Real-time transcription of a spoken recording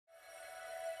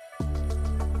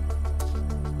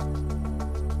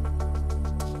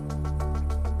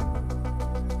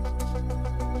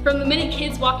From the minute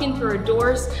kids walk in through our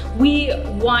doors, we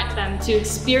want them to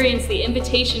experience the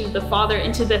invitation of the Father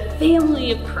into the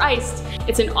family of Christ.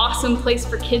 It's an awesome place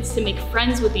for kids to make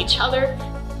friends with each other.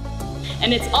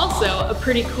 And it's also a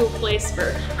pretty cool place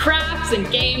for crafts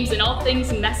and games and all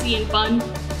things messy and fun.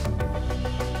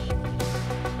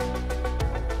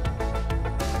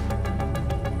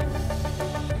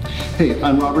 Hey,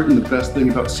 I'm Robert, and the best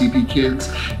thing about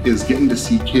CPKids is getting to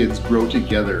see kids grow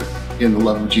together in the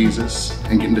love of Jesus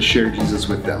and getting to share Jesus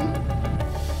with them.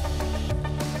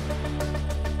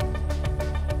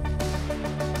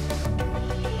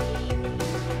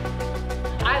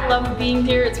 I love being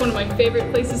here. It's one of my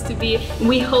favorite places to be.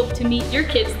 We hope to meet your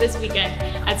kids this weekend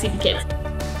at CPKids.